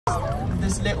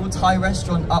this little Thai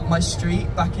restaurant up my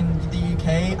street back in the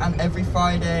UK, and every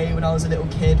Friday when I was a little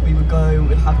kid we would go,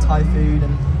 we'd have Thai food,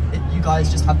 and you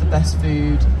guys just have the best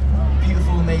food,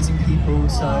 beautiful, amazing people,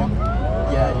 so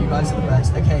yeah, you guys are the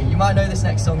best. Okay, you might know this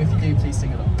next song. If you do, please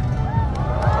sing along.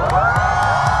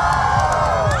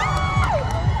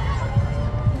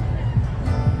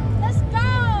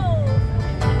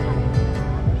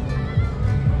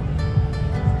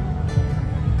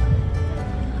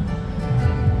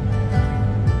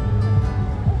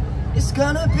 It's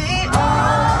gonna be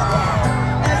all